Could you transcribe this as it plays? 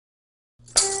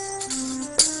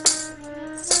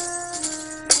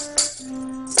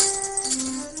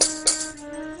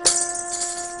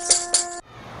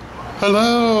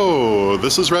Hello,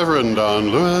 this is Reverend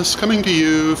Don Lewis coming to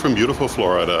you from beautiful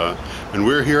Florida, and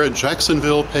we're here at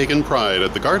Jacksonville Pagan Pride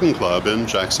at the Garden Club in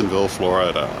Jacksonville,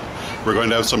 Florida. We're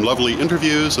going to have some lovely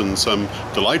interviews and some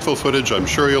delightful footage. I'm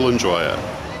sure you'll enjoy it.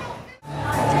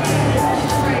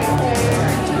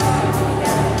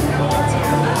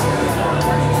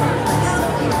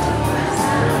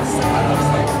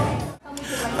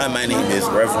 Hi, my name is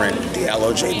Reverend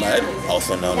Diallo J. Mudd,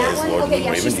 also known as Lord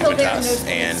Moonraven, Iuvantas,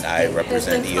 and I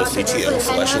represent EOCTO,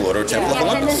 Celestial Order Temple of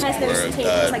Olympus. We're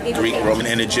a Greek, Roman,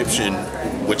 and Egyptian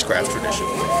witchcraft tradition.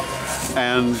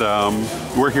 And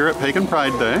we're here at Pagan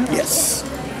Pride Day. Yes.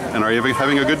 And are you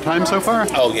having a good time so far?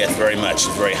 Oh yes, very much.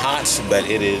 It's very hot, but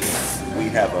it is. We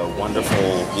have a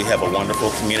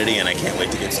wonderful community, and I can't wait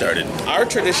to get started. Our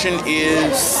tradition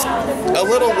is a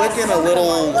little Wiccan, a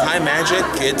little high magic.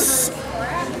 It's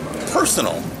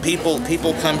personal. People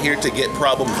come here to get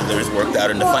problems of theirs worked out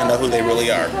and to find out who they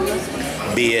really are.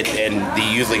 Be it, and they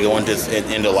usually go into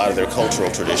a lot of their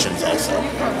cultural traditions also.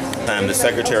 I'm the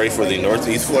secretary for the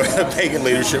Northeast Florida Pagan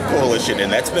Leadership Coalition, and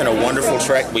that's been a wonderful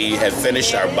trek. We have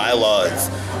finished our bylaws,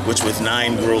 which was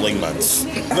 9 grueling months.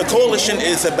 The coalition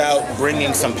is about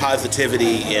bringing some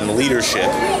positivity and leadership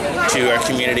to our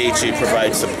community to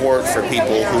provide support for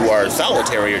people who are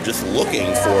solitary or just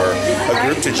looking for a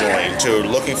group to join, to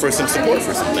looking for some support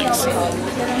for some things.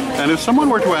 And if someone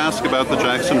were to ask about the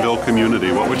Jacksonville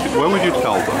community, what would you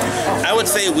tell them? I would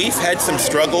say we've had some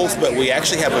struggles, but we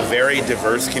actually have a very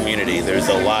diverse community. There's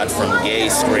a lot from gay,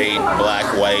 straight, black,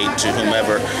 white, to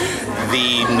whomever.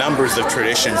 The numbers of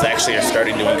traditions actually are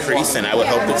starting to increase, and I would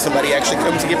hope that somebody actually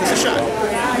comes to give us a shot.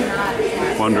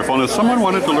 Wonderful. And if someone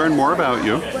wanted to learn more about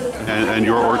you and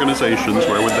your organizations,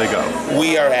 where would they go?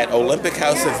 We are at Olympic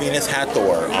House of Venus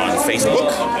Hathor on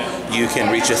Facebook. You can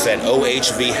reach us at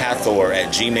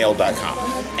ohvhathor@gmail.com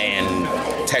and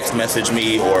text message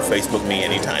me or Facebook me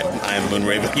anytime. I'm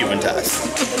Moonraven Iuvantas.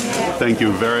 Thank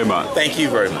you very much. Thank you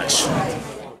very much.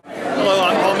 Hello,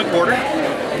 I'm Paul McWhorter,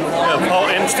 Paul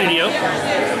M Studio.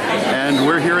 And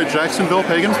we're here at Jacksonville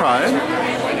Pagan Pride.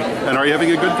 And are you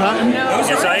having a good time?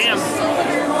 Yes, I am.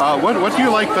 What do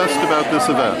you like best about this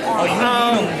event?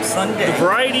 The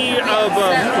variety of,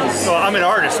 well, I'm an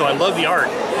artist, so I love the art.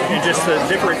 And just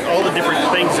all the different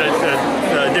things,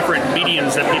 different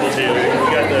mediums that people do.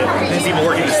 You got the people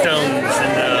working the stones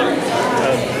and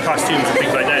costumes and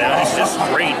things like that. And it's just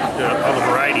great, all the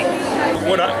variety.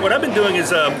 What I've been doing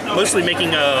is mostly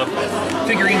making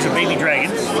figurines of baby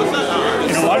dragons.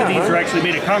 And a lot of these are actually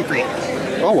made of concrete.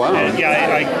 Oh, wow. And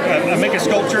yeah, I make a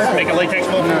sculpture, make a latex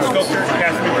molded sculpture,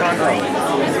 cast them in concrete.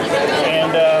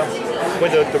 And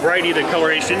with the variety of the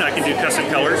coloration, I can do custom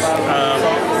colors.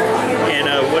 And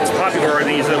what's popular are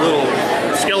these little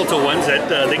skeletal ones that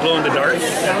they glow in the dark.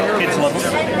 Kids love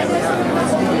them.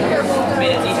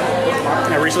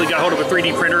 I recently got hold of a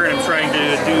 3D printer, and I'm trying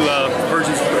to do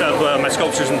versions of my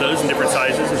sculptures in those in different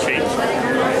sizes and shapes.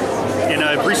 And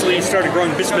I've recently started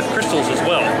growing bismuth crystals as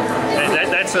well.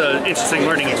 And that's an interesting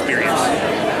learning experience.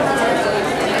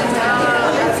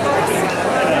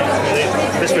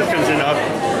 Bismuth comes in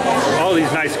all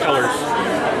these nice colors.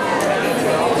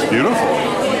 It's beautiful.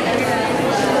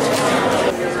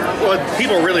 Well,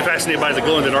 people are really fascinated by the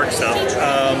glow-in-the-dark stuff.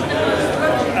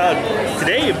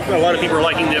 Today, a lot of people are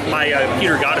liking my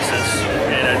Peter goddesses,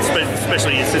 and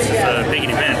especially since it's a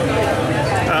pagan event.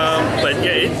 But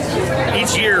yeah,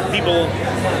 each year people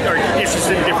are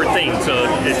interested in different things, so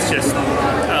it's just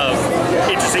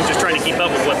interesting just trying to keep up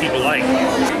with what people like.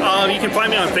 You can find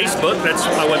me on Facebook. That's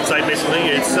my website basically.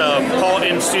 It's Paul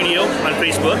M Studio on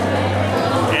Facebook,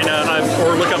 and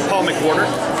or look up Paul McWhorter.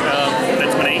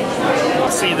 That's my name.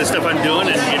 See the stuff I'm doing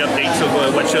and get updates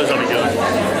of what shows I'll be doing.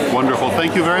 Wonderful.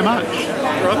 Thank you very much.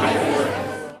 You're welcome.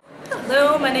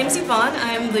 Hello, my name is Yvonne.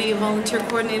 I am the volunteer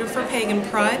coordinator for Pagan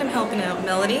Pride. I'm helping out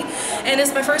Melanie, and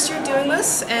it's my first year doing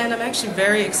this, and I'm actually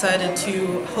very excited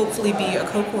to hopefully be a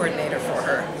co-coordinator for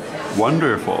her.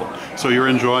 Wonderful. So you're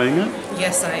enjoying it?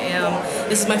 Yes, I am.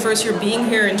 This is my first year being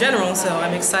here in general, so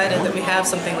I'm excited that we have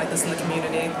something like this in the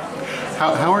community.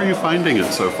 How are you finding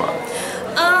it so far?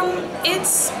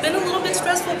 It's been a little bit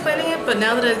stressful planning it, but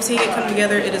now that I've seen it come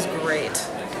together, it is great.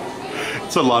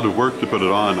 It's a lot of work to put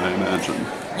it on, I imagine.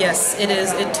 Yes, it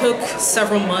is. It took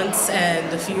several months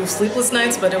and a few sleepless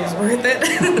nights, but it was worth it.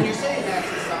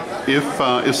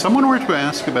 If someone were to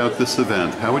ask about this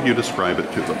event, how would you describe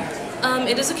it to them?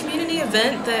 It is a community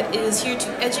event that is here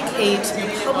to educate the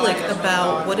public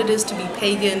about what it is to be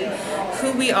pagan,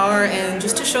 who we are, and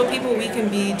just to show people we can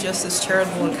be just as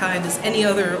charitable and kind as any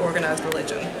other organized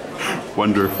religion.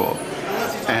 Wonderful.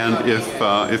 And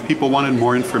if people wanted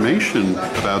more information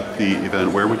about the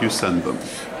event, where would you send them?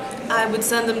 I would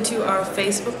send them to our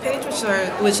Facebook page,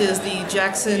 which is the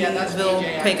Jacksonville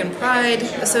Pagan Pride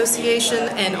Association,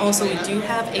 and also we do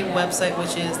have a website,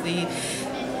 which is the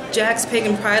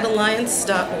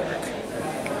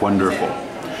jackspaganpridealliance.org. Wonderful.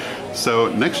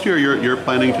 So next year you're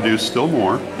planning to do still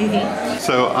more. Mm-hmm.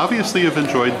 So obviously you've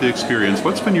enjoyed the experience.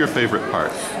 What's been your favorite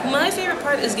part? My favorite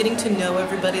part is getting to know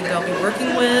everybody that I'll be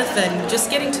working with and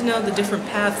just getting to know the different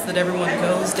paths that everyone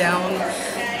goes down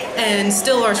and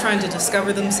still are trying to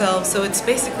discover themselves. So it's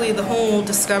basically the whole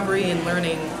discovery and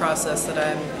learning process that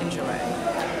I'm enjoying.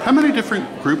 How many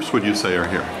different groups would you say are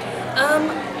here?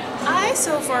 I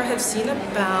so far have seen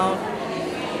about,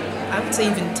 I would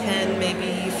say even 10,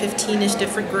 maybe 15-ish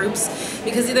different groups,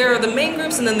 because there are the main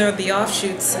groups and then there are the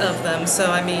offshoots of them.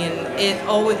 So I mean,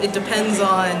 it depends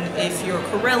on if you're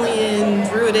Corellian,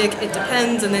 Druidic, it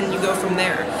depends, and then you go from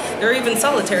there. There are even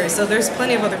solitary, so there's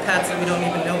plenty of other paths that we don't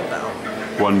even know about.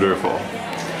 Wonderful.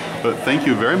 But thank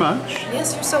you very much.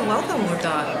 Yes, you're so welcome, Lord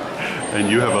Don. And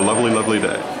you have a lovely, lovely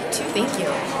day. You too, thank you.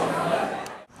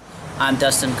 I'm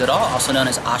Dustin Goodall, also known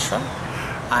as Ashra.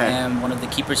 I am one of the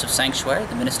keepers of Sanctuary,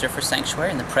 the Minister for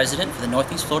Sanctuary, and the President for the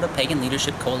Northeast Florida Pagan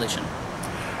Leadership Coalition.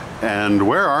 And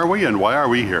where are we and why are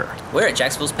we here? We're at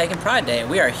Jacksonville's Pagan Pride Day.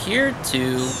 We are here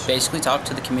to basically talk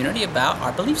to the community about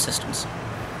our belief systems.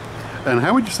 And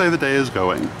how would you say the day is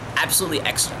going? Absolutely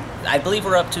excellent. I believe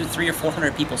we're up to 300 or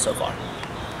 400 people so far.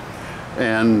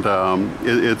 And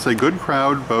it's a good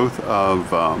crowd, both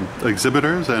of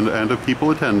exhibitors and of people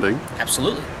attending.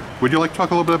 Absolutely. Would you like to talk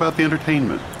a little bit about the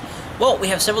entertainment? Well, we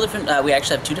have several different, we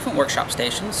actually have 2 different workshop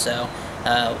stations. So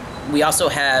we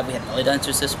had belly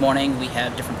dancers this morning, we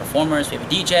have different performers, we have a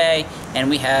DJ, and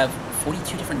we have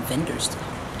 42 different vendors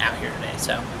out here today,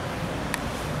 so.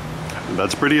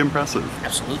 That's pretty impressive.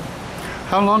 Absolutely.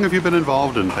 How long have you been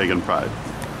involved in Pagan Pride?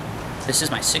 This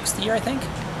is my 6th year, I think.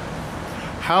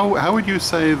 How would you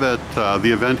say that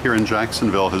the event here in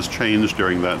Jacksonville has changed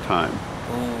during that time?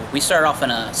 We started off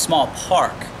in a small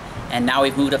park, and now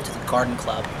we've moved up to the garden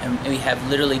club, and we have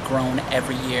literally grown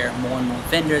every year. More and more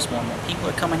vendors, more and more people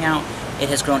are coming out. It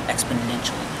has grown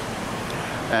exponentially.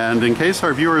 And in case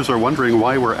our viewers are wondering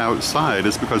why we're outside,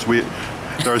 it's because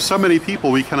there are so many people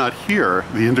we cannot hear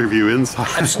the interview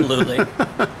inside. Absolutely.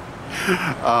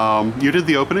 You did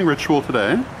the opening ritual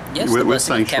today. Yes, with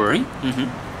Sanctuary.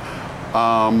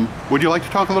 Mm-hmm. Would you like to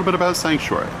talk a little bit about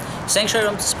Sanctuary? Sanctuary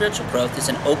Realms of Spiritual Growth is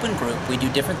an open group. We do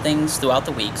different things throughout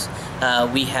the weeks.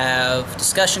 We have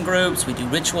discussion groups, we do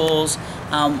rituals.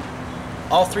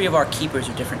 All 3 of our keepers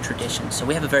are different traditions, so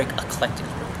we have a very eclectic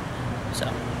group.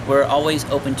 So we're always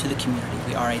open to the community.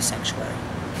 We are a sanctuary.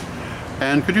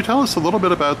 And could you tell us a little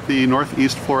bit about the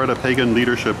Northeast Florida Pagan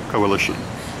Leadership Coalition?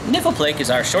 NEFPLC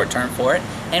is our short term for it,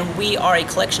 and we are a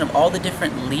collection of all the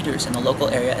different leaders in the local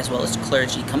area as well as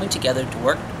clergy coming together to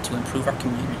work to improve our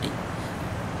community.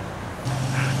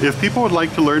 If people would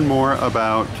like to learn more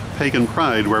about Pagan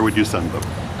Pride, where would you send them?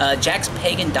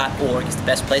 jackspagan.org is the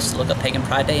best place to look up Pagan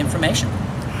Pride Day information.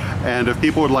 And if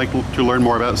people would like to learn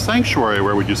more about Sanctuary,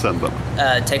 where would you send them?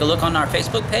 Take a look on our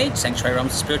Facebook page, Sanctuary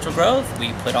Realms of Spiritual Growth.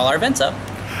 We put all our events up.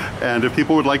 And if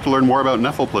people would like to learn more about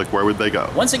NEFPLC, where would they go?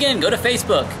 Once again, go to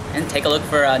Facebook and take a look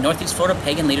for Northeast Florida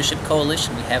Pagan Leadership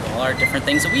Coalition. We have all our different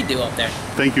things that we do up there.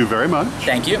 Thank you very much.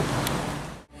 Thank you.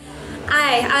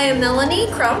 Hi, I am Melanie,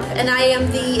 Crump, and I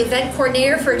am the event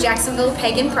coordinator for Jacksonville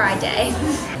Pagan Pride Day.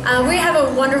 We have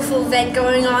a wonderful event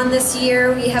going on this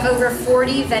year. We have over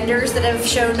 40 vendors that have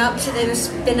shown up. It's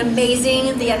been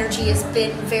amazing. The energy has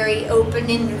been very open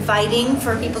and inviting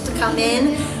for people to come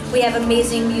in. We have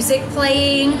amazing music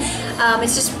playing.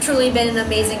 It's just truly been an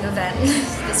amazing event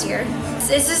this year.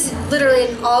 This is literally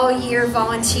an all-year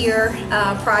volunteer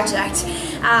project.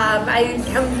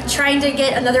 I'm trying to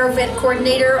get another event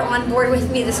coordinator on board with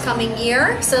me this coming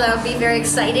year, so that would be very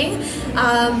exciting.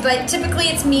 But typically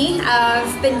it's me.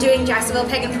 I've been doing Jacksonville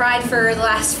Pagan Pride for the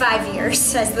last 5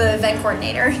 years as the event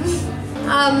coordinator.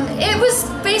 It was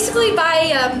basically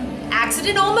by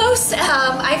accident almost.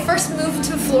 I first moved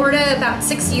to Florida about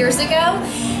 6 years ago,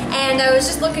 and I was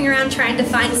just looking around trying to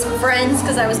find some friends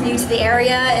because I was new to the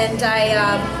area, and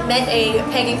I met a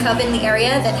pagan coven in the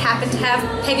area that happened to have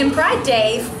Pagan Pride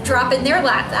Day drop in their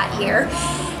lap that year.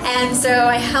 And so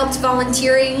I helped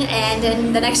volunteering, and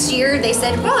in the next year they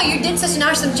said, well, you did such an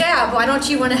awesome job, why don't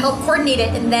you want to help coordinate it?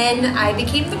 And then I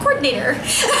became the coordinator.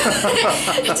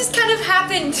 It just kind of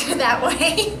happened that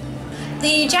way.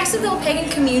 The Jacksonville Pagan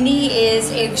community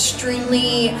is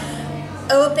extremely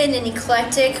open and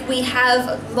eclectic. We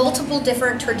have multiple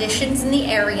different traditions in the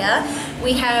area.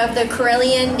 We have the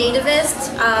Corellian nativists.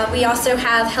 We also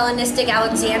have Hellenistic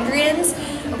Alexandrians.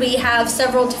 We have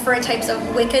several different types of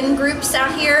Wiccan groups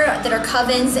out here that are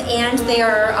covens, and they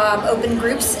are open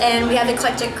groups, and we have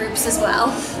eclectic groups as well.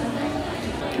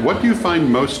 What do you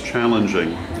find most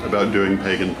challenging about doing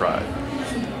Pagan Pride?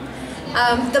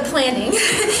 The planning.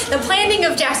 The planning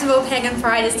of Jacksonville Pagan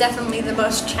Pride is definitely the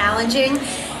most challenging.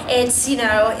 It's, you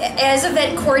know, as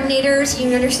event coordinators,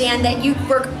 you understand that you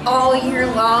work all year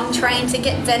long trying to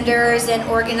get vendors and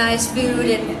organize food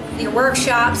and your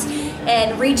workshops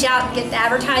and reach out and get the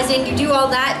advertising. You do all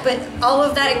that, but all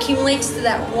of that accumulates to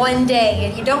that one day,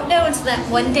 and you don't know until that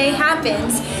one day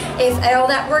happens if all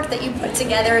that work that you put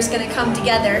together is going to come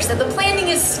together. So the planning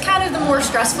is kind of the more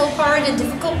stressful part and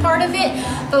difficult part of it,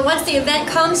 but once the event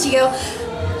comes, you go,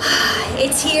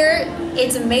 it's here,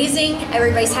 it's amazing,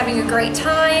 everybody's having a great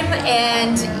time,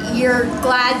 and you're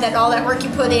glad that all that work you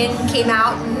put in came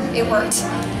out and it worked.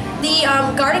 The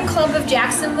Garden Club of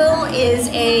Jacksonville is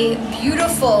a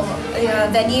beautiful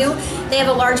venue. They have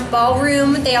a large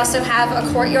ballroom. They also have a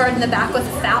courtyard in the back with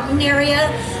a fountain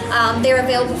area. They're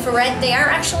available for rent. They are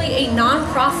actually a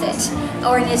non-profit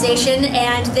organization,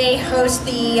 and they host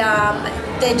the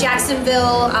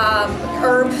Jacksonville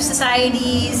Herb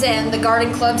Societies and the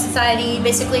Garden Club Society.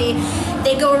 Basically,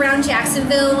 they go around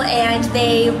Jacksonville and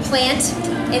they plant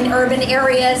in urban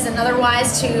areas and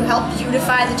otherwise to help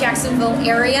beautify the Jacksonville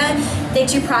area. They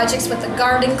do projects with the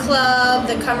Garden Club,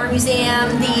 the Cumber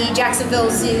Museum, the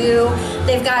Jacksonville Zoo.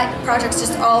 They've got projects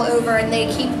just all over, and they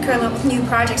keep coming up with new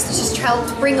projects to just help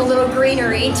bring a little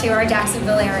greenery to our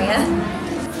Jacksonville area.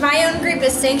 My own group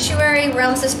is Sanctuary,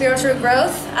 Realms of Spiritual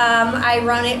Growth. I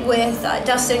run it with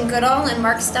Dustin, Goodall, and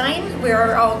Mark Stein. We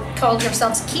are all called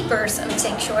ourselves Keepers of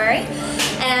Sanctuary.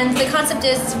 And the concept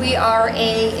is we are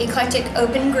a eclectic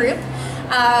open group.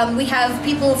 We have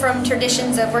people from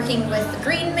traditions of working with the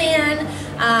Green Man,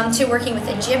 to working with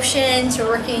Egyptian, to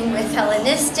working with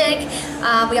Hellenistic.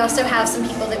 We also have some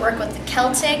people that work with the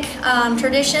Celtic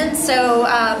traditions. So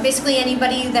basically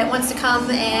anybody that wants to come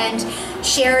and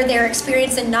share their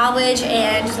experience and knowledge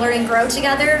and learn and grow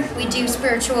together. We do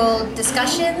spiritual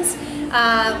discussions.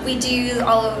 We do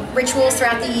all of rituals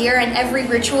throughout the year, and every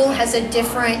ritual has a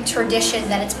different tradition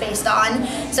that it's based on.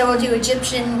 So we'll do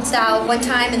Egyptian style one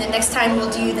time, and the next time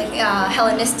we'll do the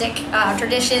Hellenistic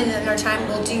tradition, and another time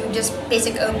we'll do just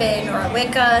basic open or a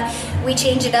Wicca. We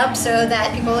change it up so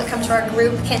that people that come to our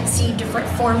group can see different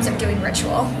forms of doing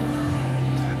ritual.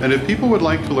 And if people would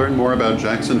like to learn more about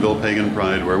Jacksonville Pagan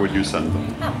Pride, where would you send them?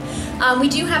 We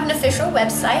do have an official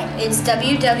website. It's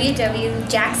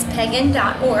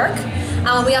www.jackspagan.org.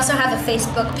 We also have a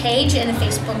Facebook page and a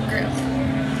Facebook group.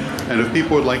 And if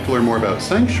people would like to learn more about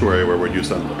Sanctuary, where would you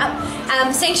send them?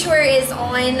 Sanctuary is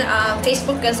on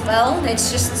Facebook as well. It's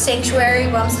just Sanctuary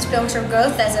Realms of Spiritual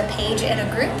Growth as a page and a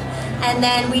group. And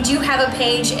then we do have a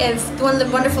page. One of the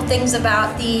wonderful things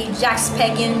about the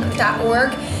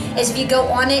jackspagan.org is if you go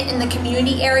on it in the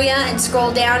community area and scroll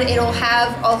down, it'll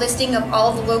have a listing of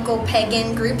all the local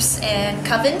pagan groups and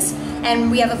covens,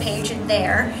 and we have a page in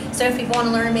there. So if people want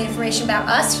to learn more information about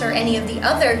us or any of the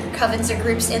other covens or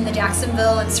groups in the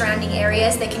Jacksonville and surrounding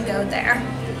areas, they can go there.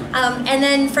 And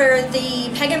then for the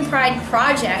Pagan Pride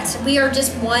Project, we are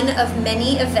just one of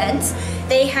many events.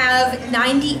 They have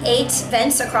 98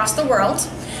 events across the world.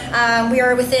 We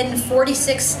are within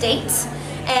 46 states.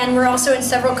 And we're also in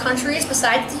several countries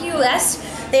besides the U.S.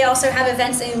 They also have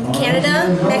events in Canada,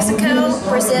 Mexico,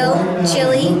 Brazil,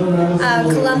 Chile,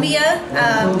 Colombia,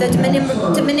 the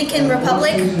Dominican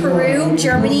Republic, Peru,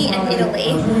 Germany, and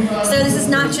Italy. So this is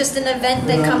not just an event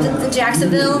that comes into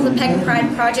Jacksonville. The Pagan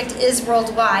Pride Project is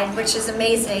worldwide, which is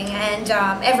amazing. And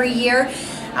every year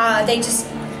they just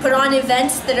put on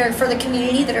events that are for the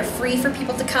community that are free for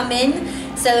people to come in.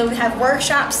 So we have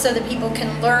workshops so that people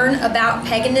can learn about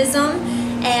paganism.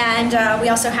 And we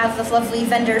also have the lovely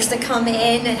vendors that come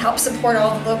in and help support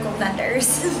all the local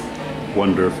vendors.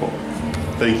 Wonderful.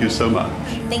 Thank you so much.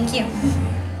 Thank you.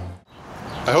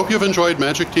 I hope you've enjoyed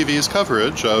Magick TV's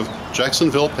coverage of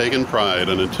Jacksonville Pagan Pride,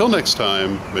 and until next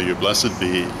time, may you blessed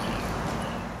be.